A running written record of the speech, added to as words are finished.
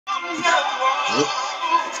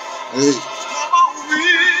Hey.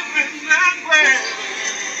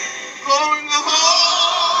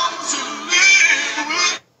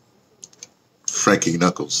 Frankie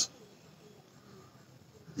Knuckles.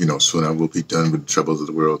 You know, soon I will be done with the troubles of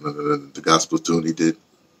the world. And the gospel tune he did.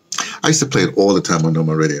 I used to play it all the time on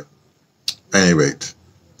my radio. At any rate,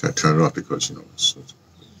 I turn it off because, you know,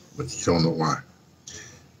 but you don't know why.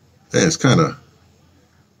 And it's kind of,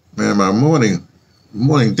 man, my morning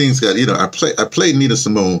things got, you know, I played Nina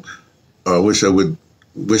Simone. Wish I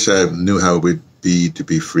knew how it would be to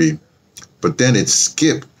be free. But then it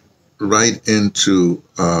skipped right into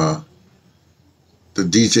the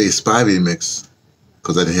DJ Spivey mix,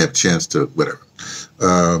 because I didn't have a chance to, whatever,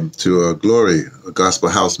 to Glory, a gospel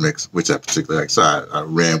house mix, which I particularly like. So I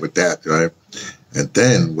ran with that, right? And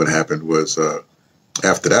then what happened was,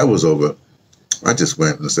 after that was over, I just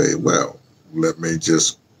went and said, well, let me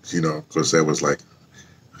just, you know, because that was like,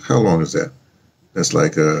 how long is that? That's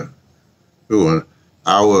like an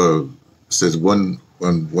hour, says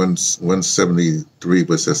 173,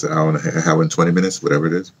 but says an hour and a half, hour and 20 minutes, whatever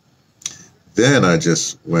it is. Then I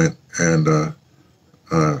just went and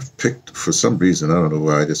picked, for some reason, I don't know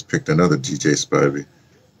why, I just picked another DJ Spivey.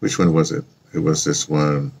 Which one was it? It was this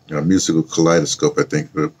one, Musical Kaleidoscope, I think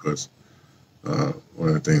it was one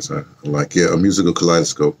of the things I like. Yeah, a Musical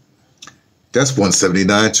Kaleidoscope. That's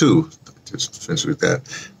 179 too. Just finish with that.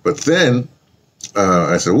 But then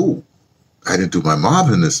I said, ooh, I didn't do my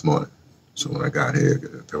mobbing this morning. So when I got here,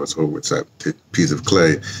 that was over with that piece of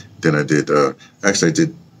clay. Then I did, actually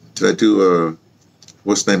did I do,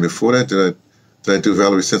 what's the name before that? Did I do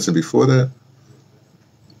Valerie Simpson before that?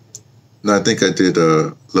 No, I think I did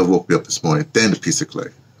Love Woke Me Up This Morning, then the piece of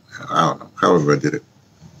clay. I don't know, however I did it.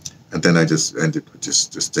 And then I just ended with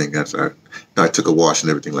just this thing. I took a wash and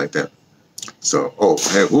everything like that. So, I'm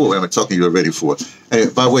talking to you already for. Hey,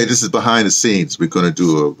 by the way, this is behind the scenes. We're going to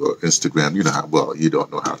do a Instagram. You know how, well, you don't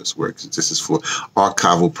know how this works. This is for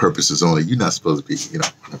archival purposes only. You're not supposed to be, you know.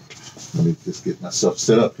 Let me just get myself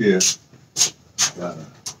set up here.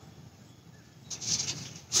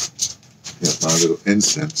 Get my little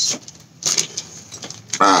incense.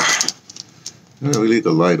 We leave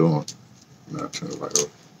the light on. Now turn the light off.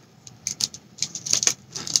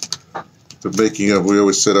 The making of, we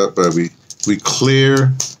always set up by we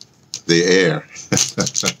clear the air.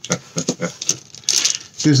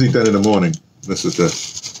 Usually done in the morning. This is the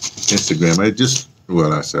Instagram. Well,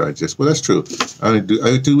 that's true. I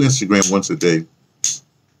do Instagram once a day.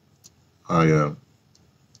 I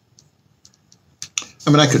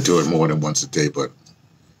mean, I could do it more than once a day, but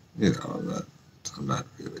you know, I'm not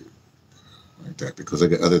really like that because I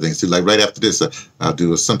got other things to do. Like right after this,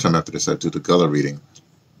 sometime after this, I do the Gullah reading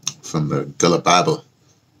from the Gullah Bible.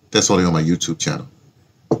 That's only on my YouTube channel.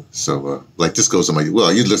 So, like this goes on my,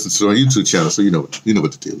 well, you listen to it on YouTube channel, so you know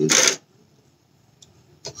what the deal is.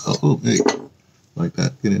 Oh, hey, like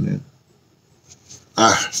that, get in there.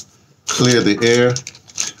 Clear the air.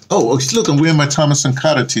 Oh, look, I'm wearing my Thomas and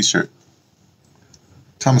Carter t-shirt.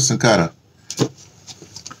 Thomas and Carter.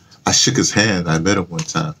 I shook his hand. I met him one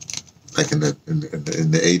time, like in the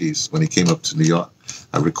 80s when he came up to New York.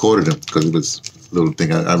 I recorded him because it was a little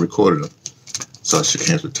thing. I recorded him. So I shook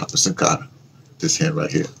hands with Thomas and Carter. This hand right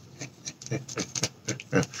here.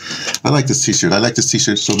 I like this t-shirt. I like this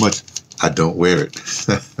t-shirt so much, I don't wear it.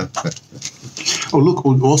 Oh, look,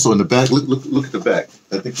 also in the back. Look at the back.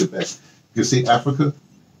 I think the back. You see Africa?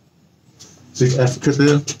 See Africa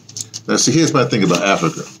there? Now, see, here's my thing about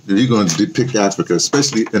Africa. If you're going to depict Africa,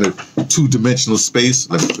 especially in a two-dimensional space,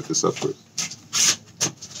 let me put this up first.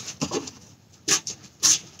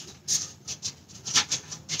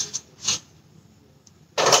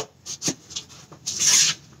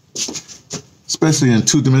 Especially in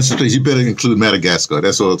two-dimensional space, you better include Madagascar.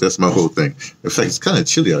 That's all. That's my whole thing. In fact, it's kind of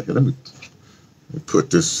chilly out here. Let me put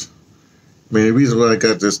this. I mean, the reason why I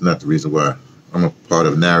got this, not the reason why. I'm a part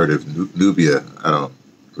of Narrative Nubia. I don't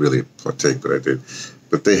really partake, but I did.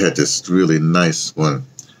 But they had this really nice one.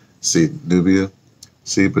 See, Nubia?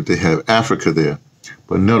 See, but they have Africa there.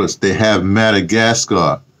 But notice, they have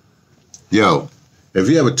Madagascar. Yo, if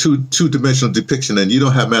you have a two-dimensional depiction and you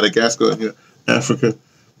don't have Madagascar in your Africa,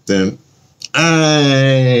 then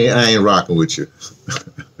I ain't rocking with you.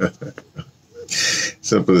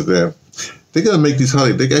 Simple as that. They gotta make these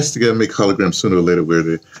they guys gotta make holograms sooner or later where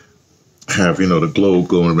they have, you know, the globe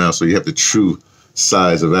going around, so you have the true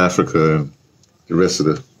size of Africa and the rest of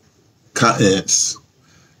the continents.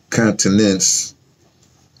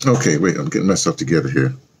 Okay, wait, I'm getting myself together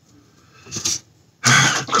here.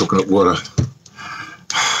 Coconut water.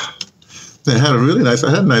 I had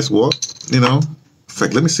a nice walk, you know.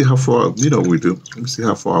 fact, let me see how far. You know what we do. Let me see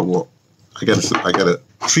how far I walk. I got a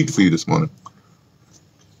treat for you this morning.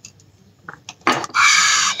 I love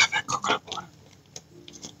that coconut water.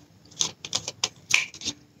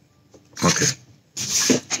 Okay.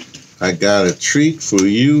 I got a treat for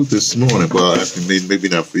you this morning. Well, maybe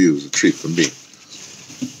not for you. It's a treat for me.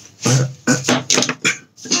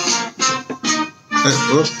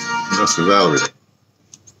 That's for Valerie.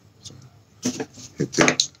 Hit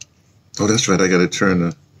that. Oh, that's right. I got to turn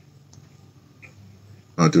the...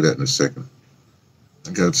 I'll do that in a second.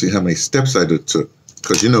 I got to see how many steps I took.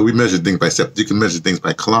 Because, you know, we measure things by steps. You can measure things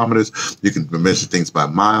by kilometers. You can measure things by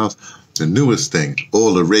miles. The newest thing,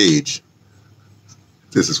 all the rage.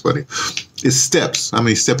 This is funny. It's steps. How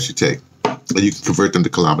many steps you take. And you can convert them to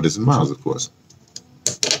kilometers and miles, of course.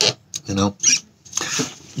 You know?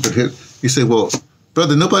 But here, you say, well,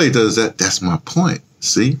 brother, nobody does that. That's my point.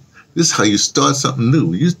 See? This is how you start something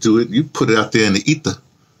new. You do it. You put it out there in the ether.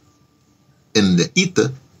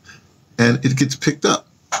 And it gets picked up.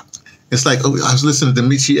 It's like, oh, I was listening to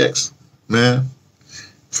Michi X, man. In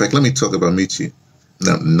fact, let me talk about Michi.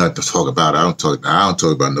 No, not to talk about it. I don't talk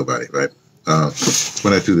about nobody, right?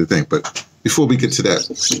 When I do the thing. But before we get to that,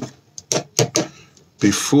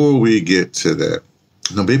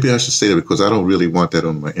 no, maybe I should say that because I don't really want that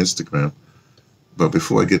on my Instagram. But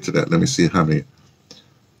before I get to that, let me see how many.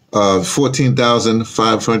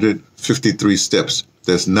 14,553 steps.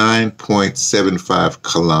 That's 9.75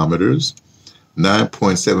 kilometers.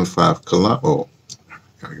 9.75 kilometers. Oh,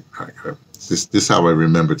 this is how I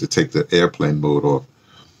remember to take the airplane mode off.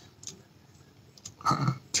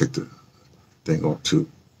 Take the thing off too.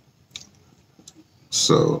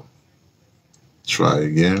 So try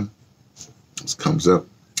again. This comes up.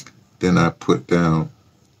 Then I put down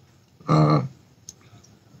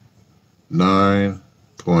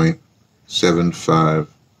 9.75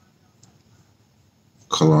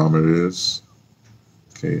 kilometers.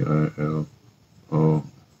 K-I-L-O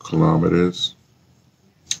kilometers.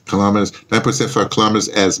 9.75 kilometers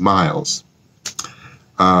as miles.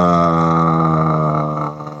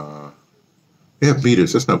 Yeah,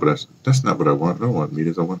 meters. That's not what I want. I don't want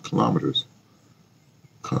meters. I want kilometers.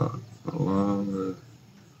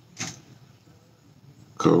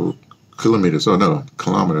 Kilometers. Oh no,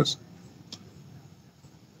 kilometers.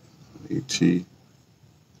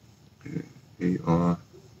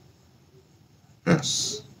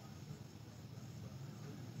 E-T-E-R-S.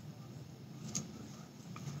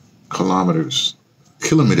 Kilometers.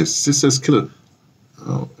 Kilometers. This says kilo.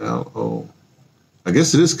 Oh, L-O. I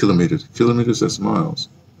guess it is kilometers. Kilometers, that's miles.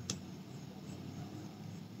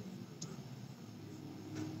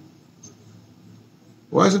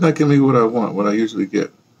 Why is it not giving me what I want, what I usually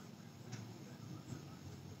get?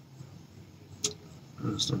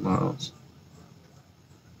 Where's the miles?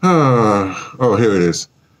 Oh, here it is.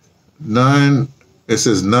 It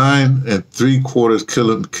says 9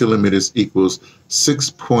 3/4 kilometers equals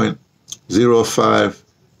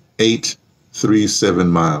 6.05837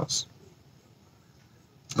 miles.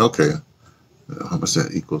 Okay. How much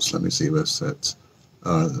that equals? Let me see what that's.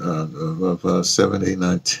 7, 8,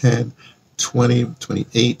 9, 10, 20,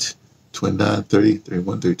 28, 29, 30,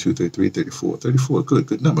 31, 32, 33, 34. 34,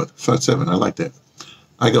 good number. 5, 7, I like that.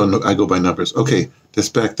 I go by numbers. Okay, that's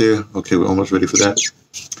back there. Okay, we're almost ready for that.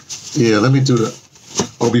 Yeah, let me do that.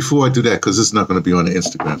 Oh, before I do that, because this is not going to be on the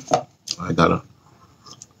Instagram, I gotta.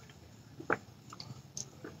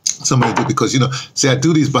 Somebody do, because, you know, see, I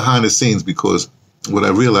do these behind the scenes because what I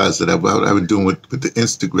realized that I've been doing with the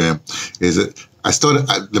Instagram is that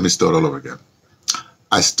let me start all over again.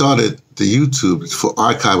 I started the YouTube for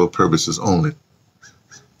archival purposes only.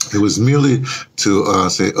 It was merely to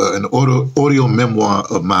say an audio memoir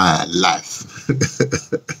of my life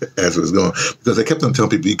as it was going. Because I kept on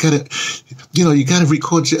telling people, you gotta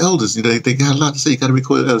record your elders. You know, they got a lot to say. You gotta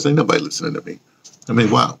record your elders. Ain't nobody listening to me. I mean,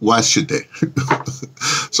 why should they?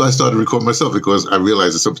 So I started recording myself because I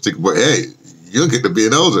realized at some particular point, hey, you'll get to be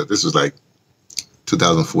an elder. This was like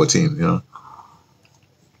 2014, you know.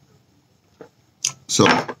 So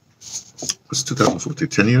what's 2014?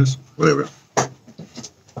 10 years? Whatever.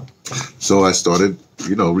 So I started,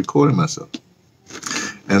 recording myself.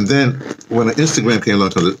 And then when Instagram came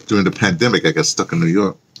along during the pandemic, I got stuck in New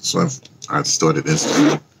York. So I started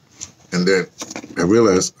Instagram. And then I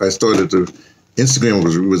realized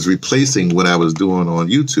Instagram was replacing what I was doing on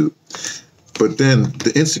YouTube. But then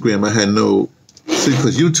the Instagram, I had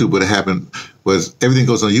because YouTube, what happened was everything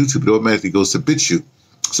goes on YouTube, it automatically goes to BitChute.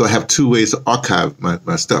 So I have two ways to archive my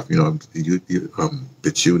stuff,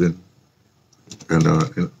 BitChute and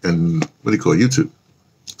what do you call it, YouTube.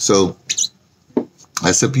 So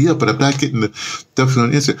I said, yeah, but I'm not getting the stuff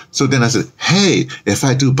on Instagram. So then I said, hey, if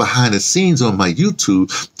I do behind the scenes on my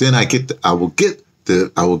YouTube, then I will get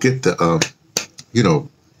the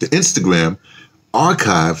the Instagram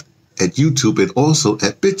archived at YouTube and also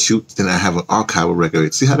at BitChute. Then I have an archival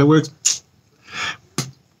record. See how that works?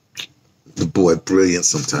 The boy, brilliant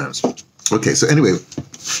sometimes. Okay, so anyway,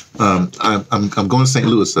 I'm going to St.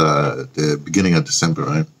 Louis the beginning of December,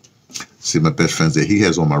 right? See my best friend's there. He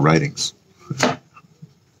has all my writings.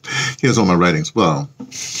 He has all my writings. Well,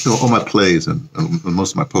 all my plays and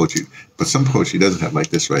most of my poetry. But some poetry doesn't have like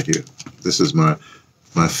this right here. This is my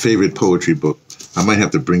favorite poetry book. I might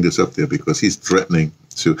have to bring this up there because he's threatening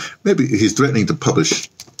to publish. He's threatening to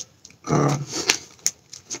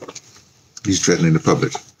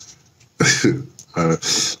publish.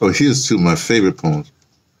 Here's two of my favorite poems.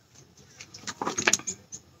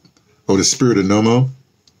 Oh, The Spirit of Nomo.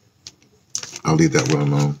 I'll leave that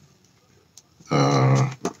one alone.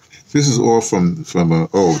 This is all from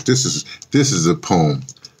this is a poem.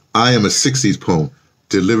 I am a 60s poem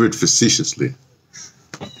delivered facetiously.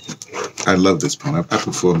 I love this poem. I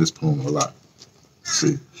perform this poem a lot.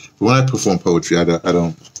 See, but when I perform poetry, I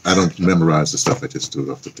don't memorize the stuff. I just do it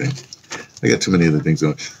off the thing. I got too many other things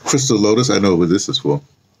on. Crystal Lotus. I know what this is for.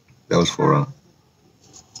 That was for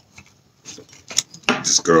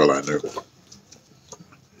this girl I know.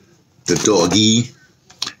 The Doggy.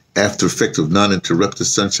 After Effect of Non-Interrupted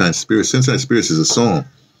Sunshine Spirits. Sunshine Spirits is a song,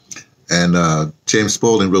 and James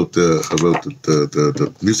Spaulding wrote the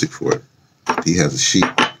music for it. He has a sheet.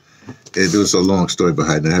 There was a long story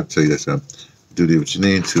behind it. I have to tell you that. Duty with your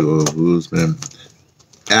name to man.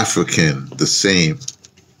 African, the same.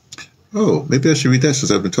 Oh, maybe I should read that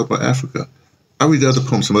since I've been talking about Africa. I'll read the other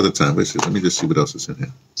poem some other time. Wait, let me just see what else is in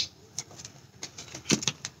here.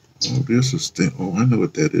 Oh, there's this thing. Oh, I know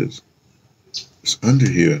what that is. It's under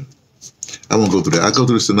here. I won't go through that. I'll go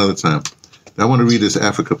through this another time. I want to read this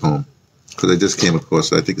Africa poem because I just came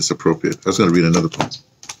across it. I think it's appropriate. I was going to read another poem.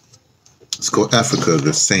 It's called Africa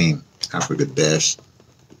the Same. Africa dash.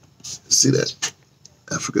 See that?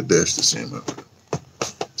 Africa dash the same.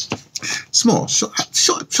 Small,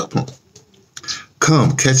 short poem.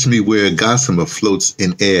 Come, catch me where gossamer floats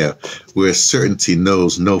in air, where certainty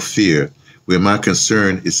knows no fear, where my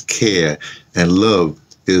concern is care and love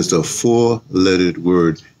is the four-lettered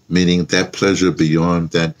word meaning that pleasure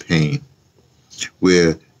beyond that pain,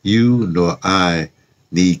 where you nor I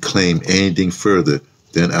need claim anything further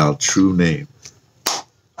than our true name.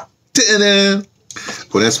 Ta-da!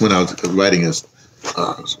 Well, that's when I was writing us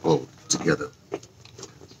all together.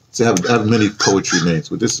 So I have many poetry names,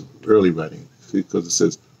 but this is early writing because it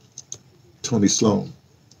says Tony Sloan.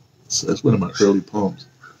 So that's one of my early poems.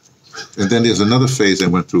 And then there's another phase I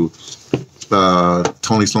went through.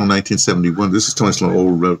 Tony Sloan 1971. This is Tony Sloan,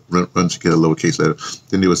 old runs together, lowercase letter.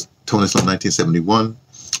 Then there was Tony Sloan 1971.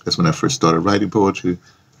 That's when I first started writing poetry.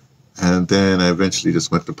 And then I eventually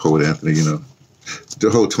just went to Poet Anthony, The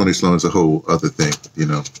whole Tony Sloan is a whole other thing,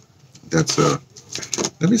 That's,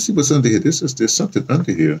 let me see what's under here. There's something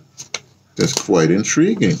under here that's quite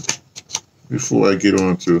intriguing. Before I get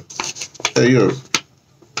on to, hey, yo.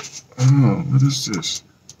 Oh, what is this?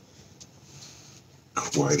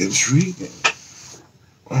 Quite intriguing.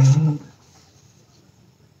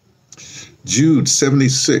 Jude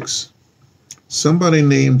 76. Somebody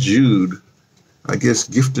named Jude, I guess,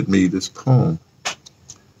 gifted me this poem.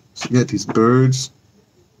 So you got these birds,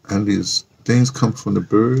 and these things come from the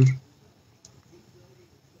bird.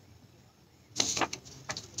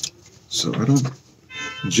 So I don't,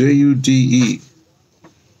 Jude.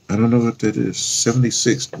 I don't know what that is.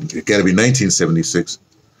 76. It got to be 1976.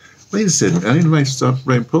 Wait a second. I didn't stop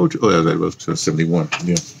writing poetry. Oh, yeah, that was 71.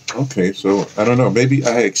 Yeah. Okay, so I don't know. Maybe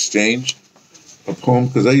I exchanged a poem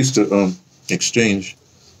because I used to exchange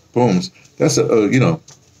poems. That's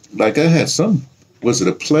like I had some. Was it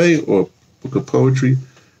a play or a book of poetry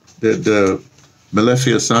that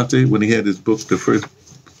Malefi Asante, when he had his book, the first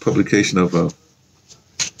publication of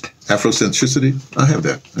Afrocentricity? I have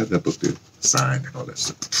that book there, signed and all that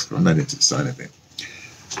stuff. I'm not into the signing thing.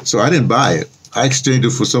 So I didn't buy it. I exchanged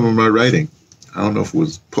it for some of my writing. I don't know if it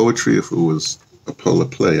was poetry, if it was a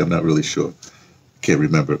play. I'm not really sure. Can't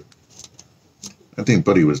remember. I think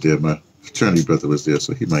Buddy was there. My fraternity brother was there,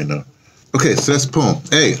 so he might know. Okay, so that's a poem.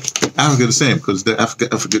 Hey, Africa the same, because the Africa,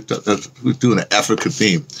 we're doing an Africa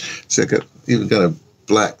theme. So I even got a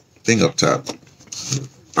black thing up top.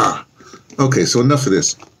 Okay, so enough of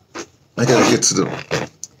this. I gotta get to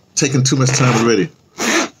taking too much time already.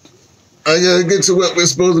 I gotta get to what we're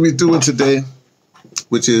supposed to be doing today,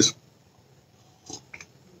 which is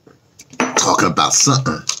talking about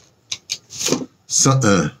something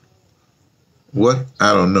What?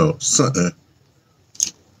 I don't know. Something.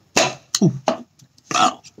 Ooh.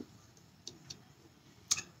 Wow.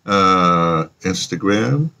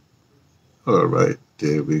 Instagram. All right,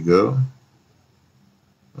 there we go.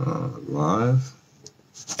 Live.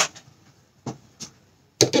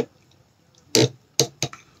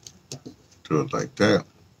 Do it like that.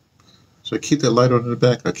 So I keep that light on in the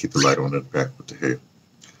back. I keep the light on in the back. What the hell?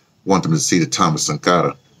 Want them to see the Thomas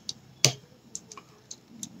Sankara.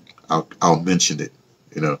 I'll mention it,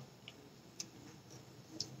 you know.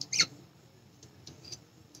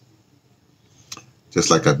 Just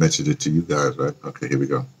like I mentioned it to you guys, right? Okay, here we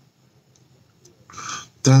go.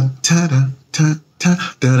 Da da da da da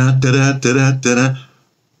da da da da da.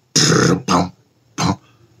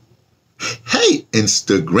 Hey,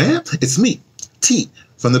 Instagram, it's me, T,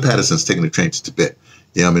 from the Pattersons, taking the train to Tibet.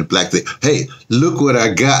 Yeah, I'm in black. Hey, look what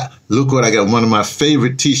I got. Look what I got. One of my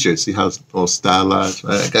favorite T-shirts. See how it's all stylized?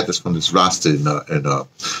 Right? I got this from this roster in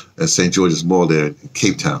St. George's Mall there in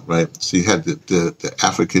Cape Town, right? So you had the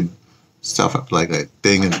African stuff up like that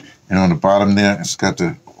thing, and on the bottom there, it's got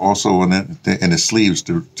the also on it and the sleeves,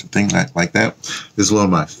 the thing like that. This is one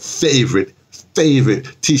of my favorite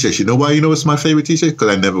T-shirts. You know why you know it's my favorite T-shirt? Because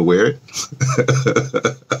I never wear it.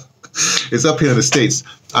 It's up here in the States.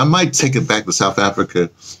 I might take it back to South Africa,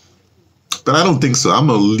 but I don't think so. I'm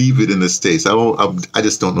gonna leave it in the States. I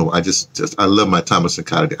just don't know. I love my Thomas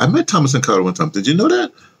Sankara. I met Thomas Sankara one time. Did you know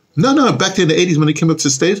that? No. Back in the '80s when he came up to the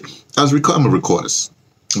States, I'm a recordist.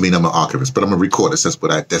 I mean, I'm an archivist, but I'm a recordist.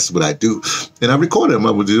 That's what I do. And I recorded him.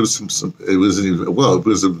 It was an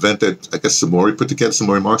event that I guess Samori put together.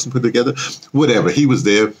 Samori Markson put together. Whatever. He was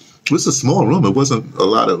there. It was a small room. It wasn't a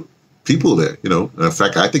lot of people there, you know. In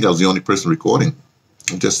fact, I think I was the only person recording.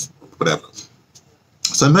 Just whatever.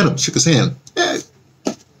 So I met him, shook his hand. Yeah,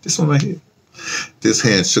 this one right here. This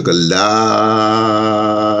hand shook a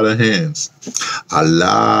lot of hands. A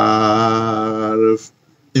lot of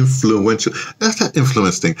influential. That's that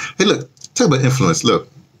influence thing. Hey, look, talk about influence. Look,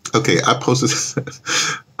 okay, I posted,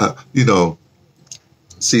 you know,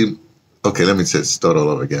 see, okay, let me start all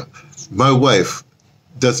over again. My wife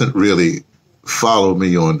doesn't really follow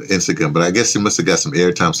me on Instagram, but I guess she must have got some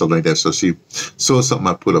airtime, something like that. So she saw something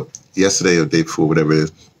I put up yesterday or the day before, whatever it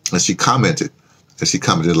is, and she commented. And she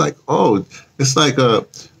commented like, "Oh, it's like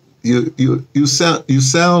you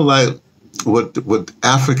sound like what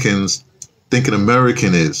Africans think an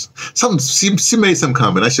American is." Something she made some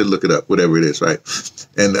comment. I should look it up, whatever it is, right?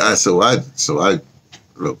 And so I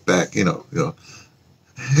wrote back, you know,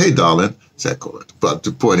 "Hey, darling." That call it. But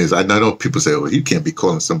the point is, I know people say, "Oh, you can't be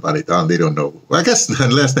calling somebody darling." They don't know. Well, I guess the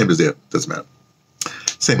last name is there. Doesn't matter.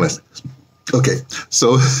 Same last name. Okay,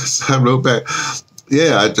 so I wrote back.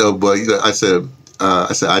 Yeah, I said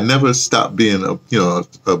I never stopped being a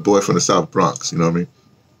boy from the South Bronx. You know what I mean?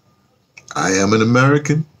 I am an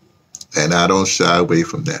American, and I don't shy away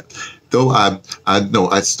from that. Though I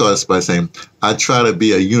started by saying I try to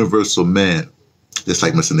be a universal man, just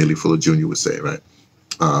like Mr. Neely Fuller Jr. would say, right?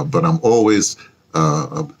 But I'm always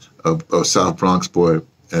a South Bronx boy,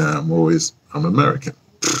 and I'm American,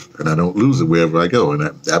 and I don't lose it wherever I go. And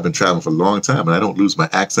I've been traveling for a long time, and I don't lose my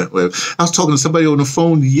accent. I was talking to somebody on the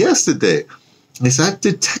phone yesterday. He said, I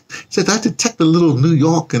detect a little New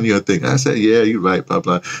York in your thing. I said, yeah, you're right, blah,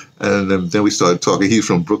 blah. And then we started talking. He's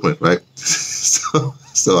from Brooklyn, right?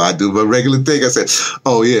 So I do my regular thing. I said,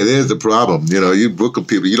 oh, yeah, there's the problem. You know, you Brooklyn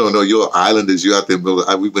people, you don't know your islanders. You out there.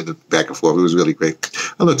 We went back and forth. It was really great.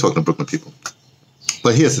 I love talking to Brooklyn people.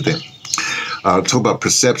 But here's the thing. Talk about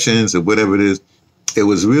perceptions and whatever it is. It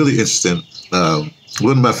was really interesting. One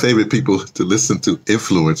of my favorite people to listen to,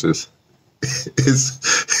 influencers,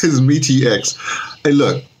 is Meaty X. Hey,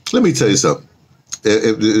 look, let me tell you something.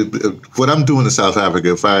 What I'm doing in South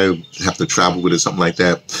Africa, if I have to travel with it, something like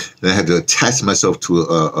that, and I had to attach myself to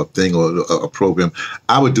a thing or a program,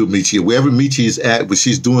 I would do Michi. Wherever Michi is at, when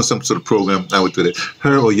she's doing some sort of program, I would do it.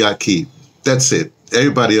 Her or Yaki. That's it.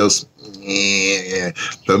 Everybody else, yeah.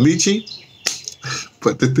 But Michi,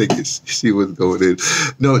 but the thing is, she was going in.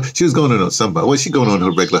 No, she was going in on somebody. Well, she going on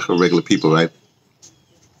her regular people, right?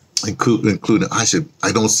 Including, I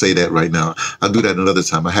don't say that right now. I'll do that another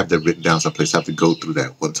time. I have that written down someplace. I have to go through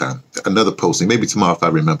that one time. Another posting, maybe tomorrow if I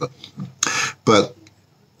remember. But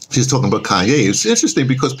she's talking about Kanye. It's interesting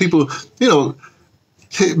because people, you know,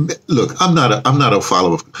 hey, look, I'm not a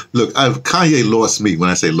follower. Look, Kanye lost me.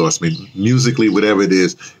 When I say lost me, musically, whatever it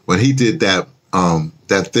is, when he did that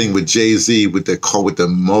thing with Jay-Z with the call with the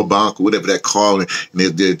Mobach, whatever that call, and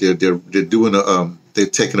they're doing they're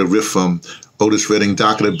taking a riff from Otis Redding,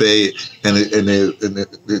 Dock of the Bay, and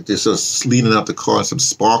they're sort of leaning out the car and some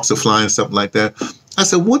sparks are flying, something like that. I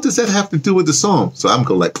said, what does that have to do with the song? So I'm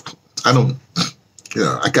going like, I don't,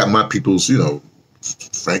 I got my people's,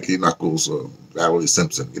 Frankie Knuckles or Valerie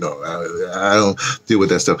Simpson. I don't deal with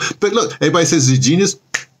that stuff. But look, everybody says he's a genius.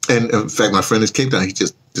 And in fact, my friend in Cape Town, he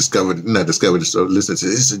just not discovered, so listened to it.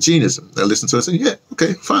 He's a genius. I listened to it and said, yeah,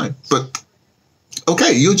 okay, fine. But,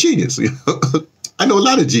 okay, you're a genius. I know a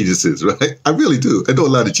lot of geniuses, right? I really do. I know a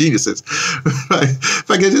lot of geniuses, right? In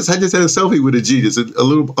fact, I just had a selfie with a genius, a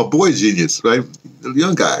boy genius, right? A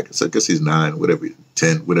young guy. So I guess he's 9, whatever,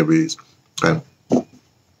 10, whatever he is, right?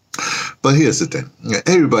 But here's the thing.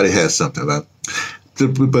 Everybody has something, right?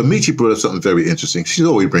 But Michi brought up something very interesting. She's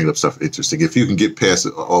always bringing up stuff interesting. If you can get past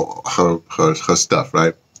her stuff,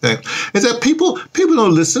 right? Is that people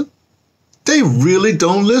don't listen. They really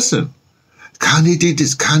don't listen. Kanye did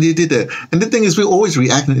this, Kanye did that. And the thing is, we're always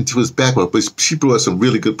reacting into his background. But she brought up some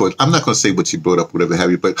really good points. I'm not going to say what she brought up, whatever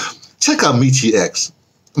have you, but check out Michi X.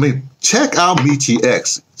 Check out Michi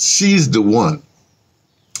X. She's the one.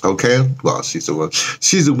 Okay? Well, she's the one.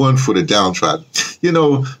 She's the one for the downtrodden.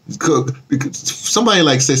 Somebody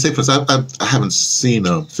like, say for instance, I haven't seen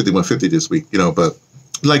 5150 this week, but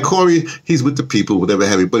like Corey, he's with the people, whatever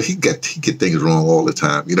have you, but he get things wrong all the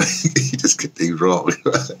time. He just get things wrong,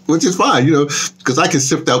 which is fine, because I can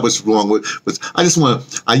sift out what's wrong with. But I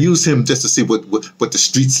use him just to see what the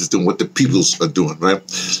streets is doing, what the peoples are doing, right?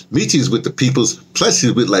 Michi is with the peoples, plus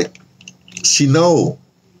she's with she know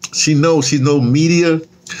media.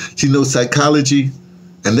 She knows psychology,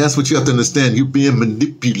 and that's what you have to understand. You're being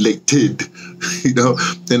manipulated,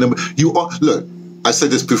 And you all look. I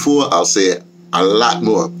said this before. I'll say it a lot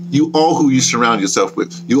more. You are who you surround yourself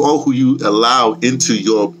with. You are who you allow into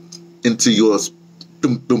your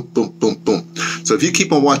boom, boom, boom, boom, boom. So if you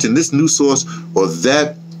keep on watching this news source or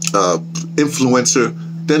that influencer,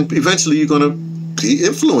 then eventually you're gonna be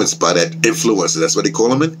influenced by that influencer. That's what they call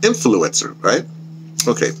them, an influencer, right?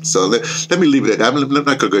 Okay, so let me leave it at that. I'm not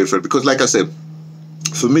going to go any further because, like I said,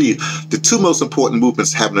 for me, the two most important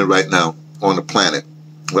movements happening right now on the planet,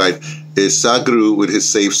 right, is Sadhguru with his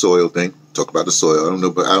Save Soil thing. Talk about the soil. I don't know,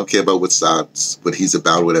 but I don't care about what he's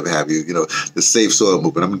about, whatever have you. The Save Soil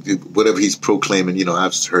movement. Whatever he's proclaiming.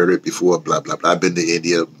 I've heard it before. Blah blah blah. I've been to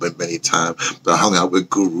India many times. I hung out with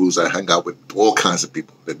gurus. I hung out with all kinds of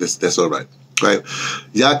people. That's all right, right?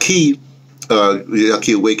 Yaqui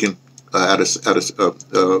Awakened. What's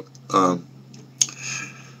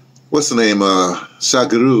the name?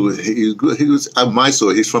 Sadhguru. He was at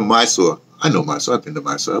Mysore. He's from Mysore. I know Mysore. I've been to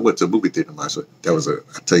Mysore. I went to a movie theater in Mysore. I'll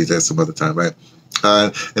tell you that some other time, right?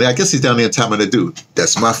 And I guess he's down there in Tamil Nadu.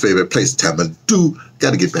 That's my favorite place, Tamil Nadu.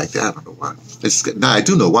 Got to get back there. I don't know why. I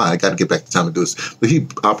do know why. I got to get back to Tamil Nadu. But he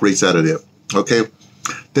operates out of there. Okay.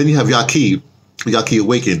 Then you have Yaqui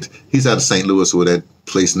Awakened. He's out of St. Louis or that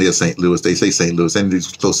place near St. Louis. They say St. Louis. And he's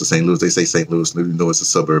close to St. Louis. They say St. Louis. It's a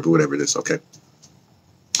suburb or whatever it is. Okay.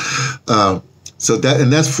 So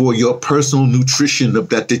that's for your personal nutrition of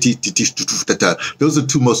that. Those are the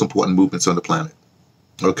two most important movements on the planet.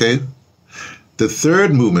 Okay. The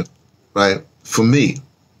third movement, right, for me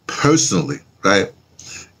personally, right,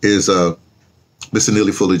 is Mr.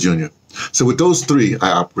 Neely Fuller Jr. So with those three, I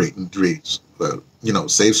operate in threes.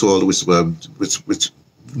 Save Soil, which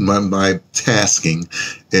my tasking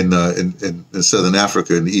in Southern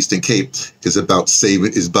Africa in the Eastern Cape is about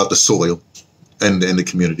the soil and the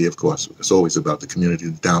community, of course. It's always about the community,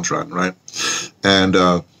 the downtrodden, right? And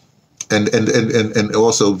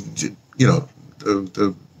also,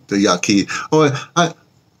 the Yaqui.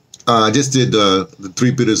 I just did the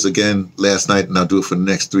 3 bitters again last night, and I'll do it for the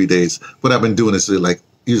next 3 days. What I've been doing is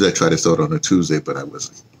usually I try to start on a Tuesday, but I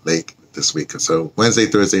was late this week. So Wednesday,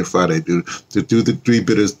 Thursday, and Friday, I do the 3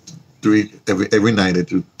 bitters every night. I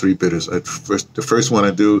do 3 bitters. The first one I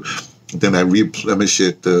do, then I replenish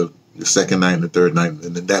it the second night and the third night,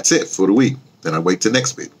 and then that's it for the week. Then I wait till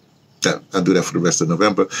next week. I'll do that for the rest of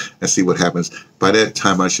November and see what happens. By that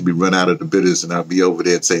time, I should be run out of the bitters, and I'll be over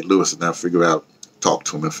there in St. Louis, and I'll talk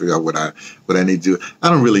to him and figure out what I need to do. I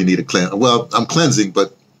don't really need a cleanse. Well, I'm cleansing,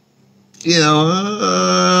 but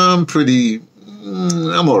I'm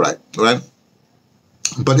all right, right?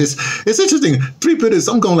 But it's interesting. 3 bitters,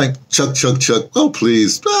 I'm going like chug. Oh,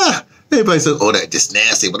 please. Everybody says, oh, that's just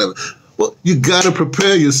nasty, whatever. Well, you got to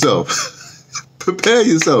prepare yourself. Prepare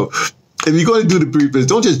yourself. If you're going to do the 3 bitters,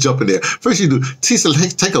 don't just jump in there. First, you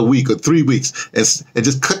take a week or 3 weeks and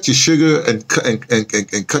just cut your sugar and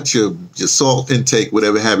cut your salt intake,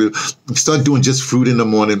 whatever have you. Start doing just fruit in the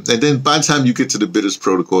morning, and then by the time you get to the bitters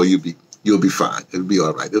protocol, you'll be fine. It'll be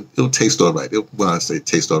all right. It'll taste all right. When I say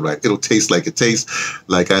taste all right, it'll taste like it tastes.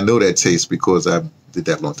 Like I know that taste because I did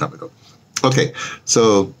that a long time ago. Okay,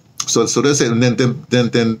 so that's it. And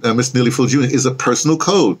then Miss Neely Full Jr. is a personal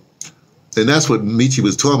code. And that's what Michi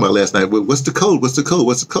was talking about last night. What's the code? What's the code?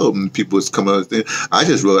 What's the code? And people was coming out. I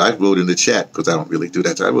wrote in the chat, because I don't really do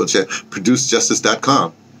that. So I wrote in the chat,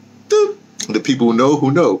 producejustice.com. The people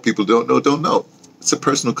who know. People don't know. It's a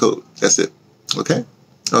personal code. That's it. Okay?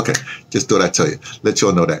 Okay. Just thought I'd tell you. Let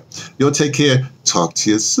y'all know that. Y'all take care. Talk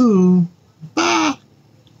to you soon. Bye.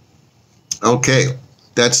 Okay.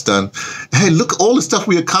 That's done. Hey, look all the stuff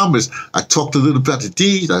we accomplished. I talked a little about the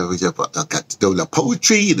deeds. I got to do the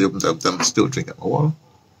poetry. I'm still drinking my water.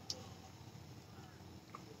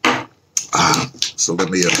 So let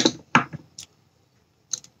me.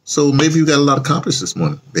 So maybe you got a lot accomplished this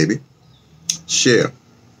morning, baby. Share.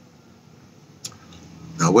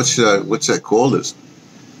 Now, what should I call this?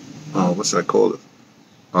 What should I call it?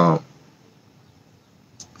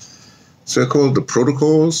 Should I call it the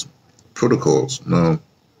protocols? Protocols. No,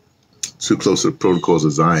 too close to the protocols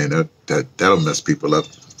of Zion. That'll mess people up.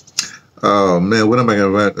 Oh man, what am I gonna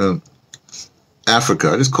write?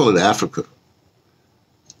 Africa. I just call it Africa.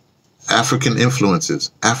 African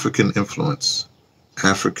influences. African influence.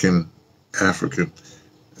 African.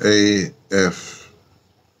 AF.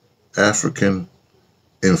 African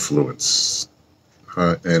influence.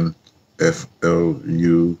 NFLUEN.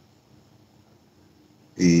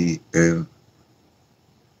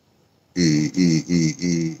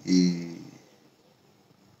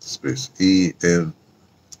 Space EN.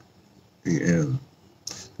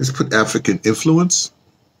 Let's put African influence.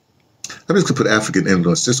 I'm just gonna put African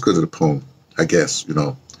influence just because of the poem, I guess,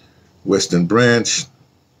 Western branch,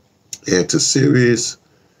 add to series.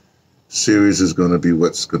 Series is gonna be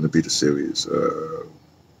what's gonna be the series.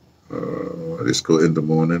 Let's go in the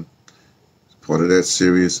morning. Part of that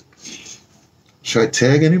series. Should I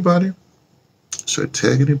tag anybody?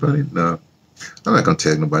 No, I'm not gonna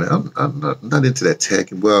tag nobody. I'm not into that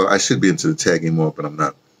tagging. Well, I should be into the tagging more, but I'm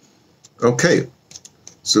not. Okay,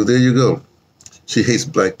 so there you go. She hates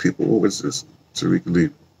black people. Oh, what's this? Tariq Lee,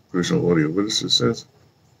 original audio. What does it says?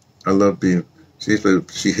 I love being. She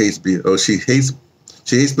hates being. Oh, she hates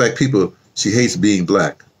black people. She hates being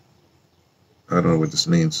black. I don't know what this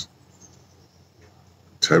means.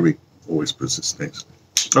 Tariq always puts his things.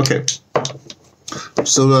 Okay.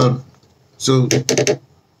 So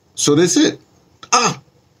that's it.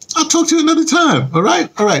 I'll talk to you another time. All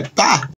right. Bye.